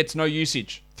guy. He gets no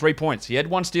usage. 3 points. He had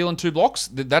 1 steal and 2 blocks.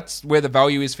 That's where the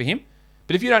value is for him.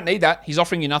 But if you don't need that, he's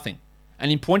offering you nothing. And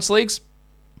in points leagues,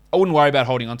 I wouldn't worry about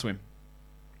holding onto him.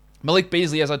 Malik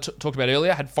Beasley, as I talked about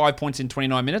earlier, had 5 points in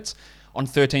 29 minutes on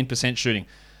 13% shooting.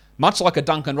 Much like a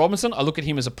Duncan Robinson, I look at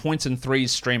him as a points and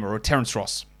threes streamer, or a Terrence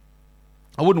Ross.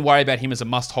 I wouldn't worry about him as a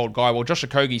must-hold guy. Well, Josh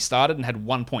Okogie started and had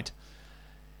 1 point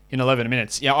in 11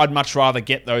 minutes. Yeah, I'd much rather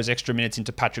get those extra minutes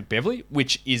into Patrick Beverley,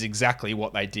 which is exactly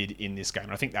what they did in this game.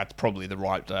 And I think that's probably the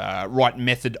right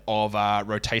method of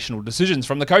rotational decisions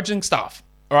from the coaching staff.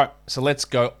 All right, so let's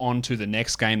go on to the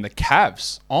next game. The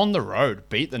Cavs, on the road,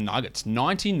 beat the Nuggets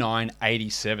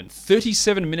 99-87.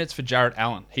 37 minutes for Jarrett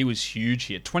Allen. He was huge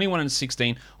here. 21 and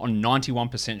 16 on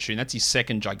 91% shooting. That's his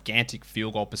second gigantic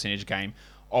field goal percentage game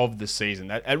of the season.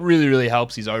 That really, really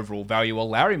helps his overall value. Well,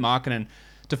 Lauri Markkanen,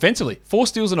 defensively, 4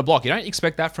 steals and a block. You don't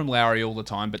expect that from Lauri all the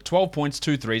time, but 12 points,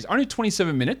 2 threes, only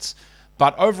 27 minutes,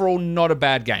 but overall not a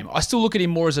bad game. I still look at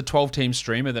him more as a 12-team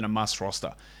streamer than a must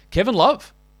roster. Kevin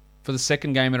Love, for the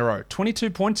second game in a row, 22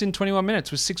 points in 21 minutes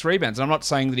with 6 rebounds. And I'm not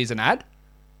saying that he's an ad,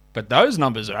 but those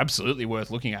numbers are absolutely worth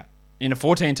looking at. In a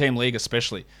 14-team league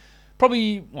especially.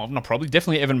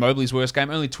 Definitely Evan Mobley's worst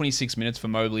game. Only 26 minutes for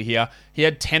Mobley here. He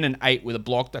had 10 and 8 with a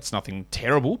block. That's nothing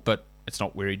terrible, but it's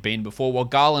not where he'd been before. While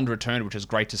Garland returned, which is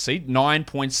great to see.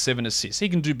 9.7 assists. He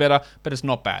can do better, but it's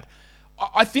not bad.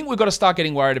 I think we've got to start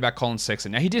getting worried about Colin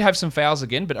Sexton. Now, he did have some fouls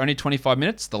again, but only 25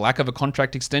 minutes. The lack of a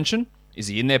contract extension. Is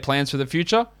he in their plans for the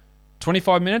future?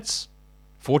 25 minutes,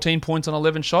 14 points on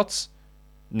 11 shots.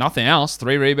 Nothing else.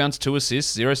 3 rebounds, 2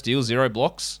 assists, 0 steals, 0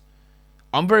 blocks.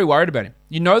 I'm very worried about him.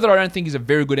 You know that I don't think he's a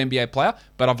very good NBA player,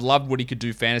 but I've loved what he could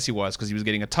do fantasy-wise because he was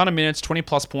getting a ton of minutes,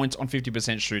 20-plus points on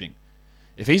 50% shooting.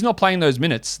 If he's not playing those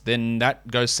minutes, then that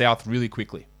goes south really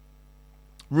quickly.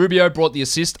 Rubio brought the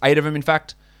assist, 8 of them in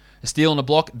fact. A steal and a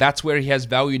block. That's where he has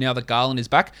value now that Garland is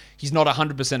back. He's not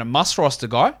 100% a must-roster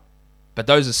guy, but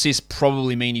those assists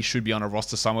probably mean he should be on a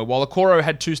roster somewhere. While Okoro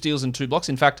had 2 steals and 2 blocks.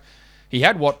 In fact, he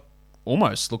had what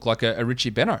almost looked like a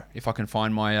Richie Beno, if I can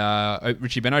find my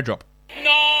Richie Beno drop.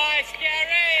 Nice,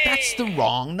 Gary! That's the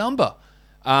wrong number.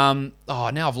 Now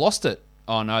I've lost it.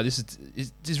 Oh no,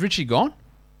 is Richie gone?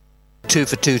 2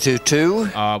 for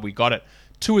 2. We got it.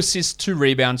 2 assists, 2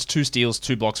 rebounds, 2 steals,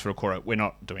 2 blocks for Okoro. We're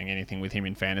not doing anything with him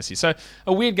in fantasy. So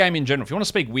a weird game in general. If you want to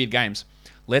speak weird games,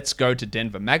 let's go to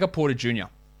Denver. Maga Porter Jr.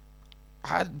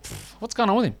 What's going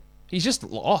on with him? He's just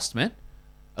lost, man.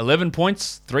 11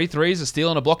 points, 3 threes, a steal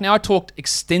and a block. Now, I talked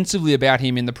extensively about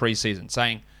him in the preseason,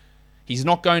 saying he's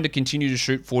not going to continue to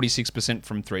shoot 46%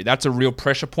 from 3. That's a real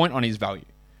pressure point on his value.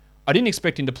 I didn't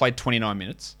expect him to play 29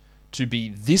 minutes, to be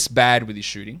this bad with his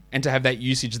shooting, and to have that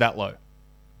usage that low.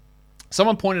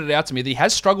 Someone pointed it out to me that he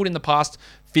has struggled in the past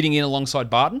fitting in alongside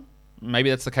Barton. Maybe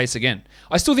that's the case again.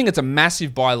 I still think it's a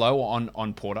massive buy low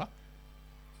on Porter.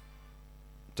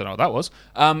 Don't know what that was.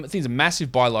 I think it's a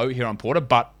massive buy low here on Porter,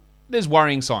 but there's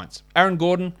worrying signs. Aaron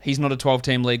Gordon, he's not a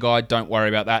 12-team league guy. Don't worry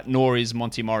about that. Nor is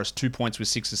Monty Morris, 2 points with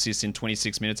 6 assists in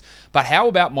 26 minutes. But how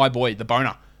about my boy, the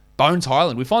Boner, Bones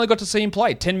Highland? We finally got to see him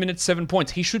play. 10 minutes, 7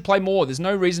 points. He should play more. There's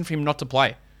no reason for him not to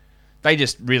play. They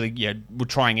just really, were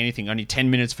trying anything. Only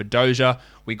 10 minutes for Doja.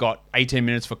 We got 18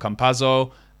 minutes for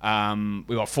Campazzo.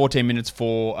 We got 14 minutes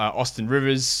for Austin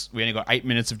Rivers. We only got 8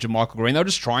 minutes of JaMychal Green. They were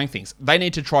just trying things. They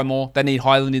need to try more. They need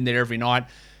Highland in there every night.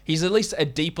 He's at least a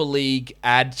deeper league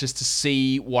ad just to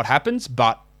see what happens,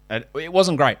 but it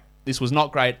wasn't great. This was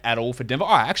not great at all for Denver.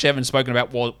 I actually haven't spoken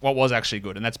about what was actually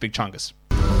good, and that's Big Chungus.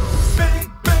 Big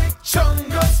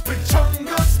Chungus, Big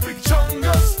Chungus, Big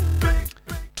Chungus.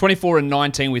 24 and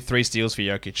 19 with 3 steals for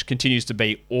Jokic. Continues to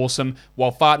be awesome.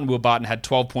 While Will Barton had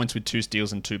 12 points with 2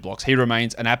 steals and 2 blocks. He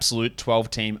remains an absolute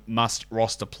 12-team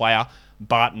must-roster player.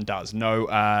 Barton does. No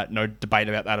debate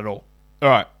about that at all. All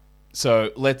right, so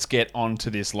let's get on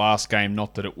to this last game.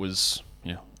 Not that it was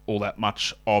all that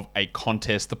much of a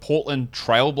contest. The Portland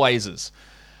Trailblazers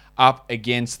up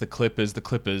against the Clippers. The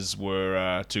Clippers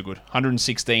were too good.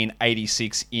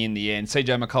 116-86 in the end.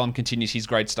 CJ McCollum continues his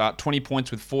great start. 20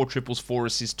 points with 4 triples, 4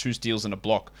 assists, 2 steals, and a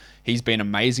block. He's been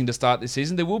amazing to start this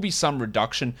season. There will be some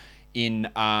reduction in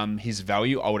his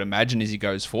value, I would imagine, as he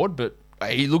goes forward, but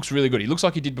he looks really good. He looks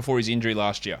like he did before his injury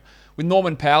last year. With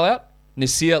Norman Powell out,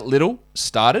 Nasir Little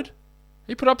started.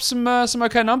 He put up some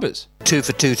okay numbers. 2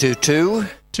 for 2.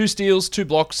 2 steals, 2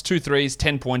 blocks, 2 threes,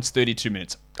 10 points, 32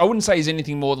 minutes. I wouldn't say he's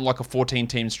anything more than like a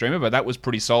 14-team streamer, but that was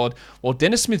pretty solid. While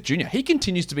Dennis Smith Jr., he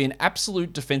continues to be an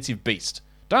absolute defensive beast.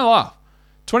 Don't laugh.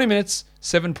 20 minutes,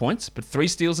 7 points, but 3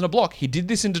 steals and a block. He did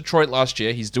this in Detroit last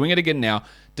year. He's doing it again now.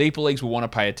 Deeper leagues will want to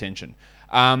pay attention.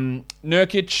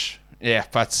 Nurkic, yeah,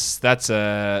 that's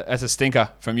a stinker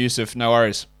from Yusuf. No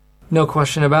worries. No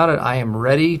question about it. I am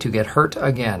ready to get hurt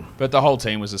again. But the whole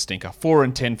team was a stinker. 4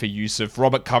 and 10 for Yusuf.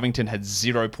 Robert Covington had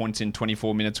 0 points in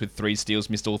 24 minutes with 3 steals,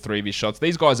 missed all 3 of his shots.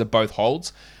 These guys are both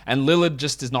holds. And Lillard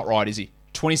just is not right, is he?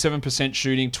 27%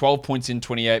 shooting, 12 points in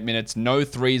 28 minutes, no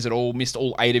threes at all, missed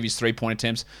all 8 of his 3-point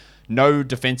attempts. No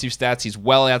defensive stats. He's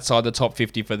well outside the top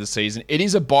 50 for the season. It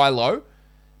is a buy low,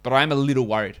 but I am a little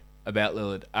worried about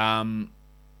Lillard.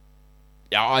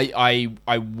 I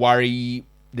worry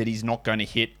that he's not going to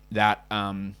hit that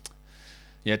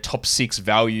top 6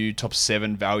 value, top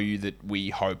 7 value that we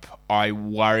hope. I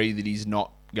worry that he's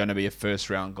not going to be a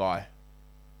first-round guy.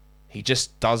 He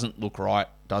just doesn't look right,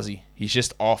 does he? He's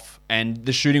just off. And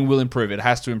the shooting will improve. It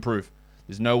has to improve.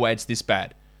 There's no way it's this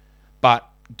bad. But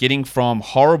getting from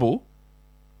horrible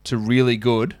to really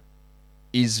good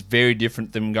is very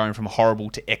different than going from horrible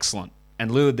to excellent.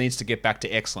 And Lillard needs to get back to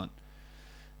excellent.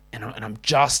 And I'm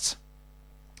just...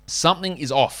 Something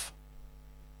is off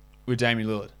with Damian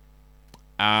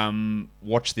Lillard.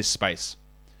 Watch this space.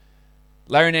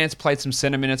 Larry Nance played some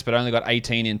center minutes, but only got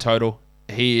 18 in total.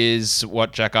 He is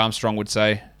what Jack Armstrong would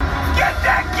say. Get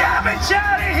that garbage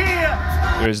out of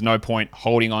here! There is no point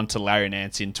holding on to Larry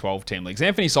Nance in 12-team leagues.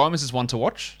 Anthony Simons is one to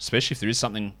watch, especially if there is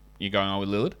something you're going on with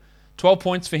Lillard. 12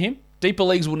 points for him. Deeper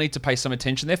leagues will need to pay some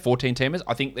attention there. 14-teamers.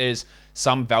 I think there's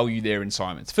some value there in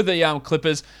Simons. For the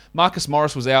Clippers, Marcus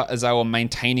Morris was out as they were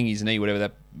maintaining his knee, whatever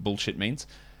that bullshit means.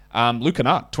 Luke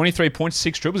Kennard, 23 points,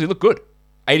 6 triples. He looked good.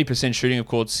 80% shooting, of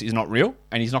course, is not real,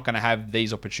 and he's not going to have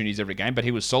these opportunities every game, but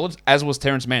he was solid, as was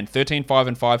Terrence Mann. 13, 5,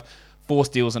 and 5, 4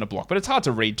 steals and a block. But it's hard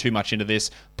to read too much into this.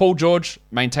 Paul George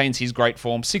maintains his great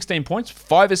form. 16 points,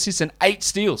 5 assists, and 8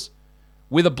 steals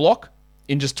with a block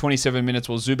in just 27 minutes,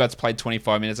 while Zubats played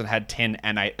 25 minutes and had 10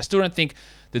 and 8. I still don't think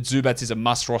that Zubats is a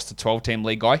must-roster 12-team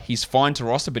league guy. He's fine to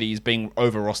roster, but he's being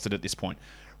over-rostered at this point.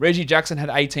 Reggie Jackson had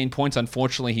 18 points.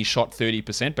 Unfortunately, he shot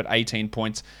 30%, but 18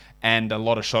 points and a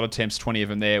lot of shot attempts, 20 of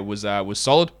them there, was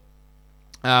solid.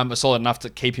 Solid enough to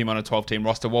keep him on a 12-team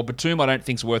roster. While Batum, I don't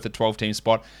think is worth a 12-team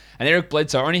spot. And Eric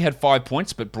Bledsoe only had 5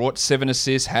 points, but brought 7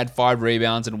 assists, had 5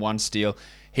 rebounds, and 1 steal.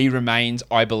 He remains,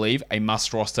 I believe, a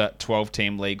must-roster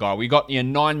 12-team league guy. We got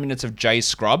 9 minutes of Jay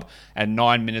Scrubb and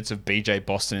 9 minutes of BJ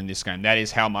Boston in this game. That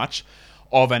is how much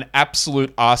of an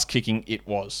absolute ass-kicking it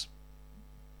was.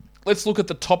 Let's look at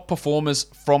the top performers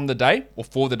from the day, or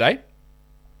for the day.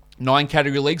 9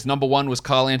 category leagues. Number 1 was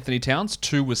Karl Anthony Towns.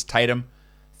 2 was Tatum.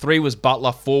 3 was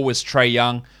Butler. 4 was Trae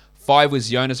Young. 5 was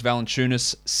Jonas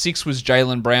Valanciunas. 6 was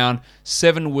Jaylen Brown.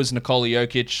 7 was Nikola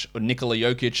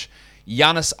Jokic.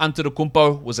 Giannis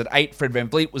Antetokounmpo was at 8. Fred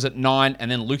VanVleet was at 9.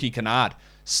 And then Luke Kennard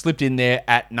slipped in there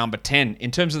at number 10.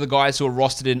 In terms of the guys who are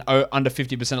rostered in under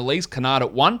 50% of leagues, Kennard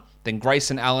at 1. Then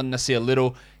Grayson Allen, Nasir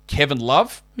Little, Kevin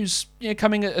Love, who's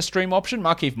coming a stream option.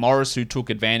 Markieff Morris, who took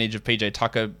advantage of PJ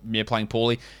Tucker playing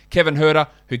poorly. Kevin Huerter,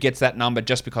 who gets that number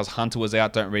just because Hunter was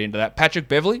out. Don't read into that. Patrick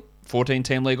Beverley,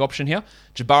 14-team league option here.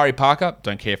 Jabari Parker,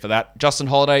 don't care for that. Justin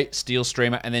Holiday, steal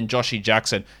streamer. And then Joshy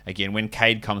Jackson. Again, when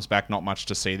Cade comes back, not much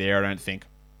to see there, I don't think.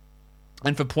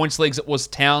 And for points leagues, it was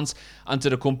Towns,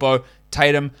 Antetokounmpo,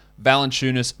 Tatum,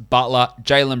 Valanciunas, Butler,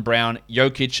 Jaylen Brown,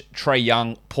 Jokic, Trae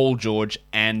Young, Paul George,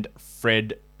 and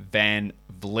Fred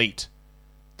VanVleet.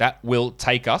 That will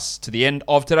take us to the end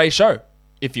of today's show.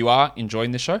 If you are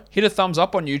enjoying this show, hit a thumbs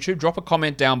up on YouTube, drop a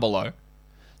comment down below.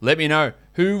 Let me know,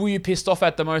 who were you pissed off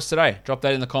at the most today? Drop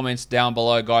that in the comments down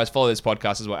below, guys. Follow this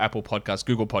podcast as well, Apple Podcasts,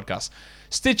 Google Podcasts,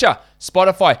 Stitcher,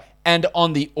 Spotify, and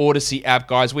on the Odyssey app,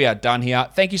 guys. We are done here.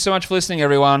 Thank you so much for listening,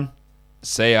 everyone.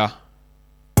 See ya.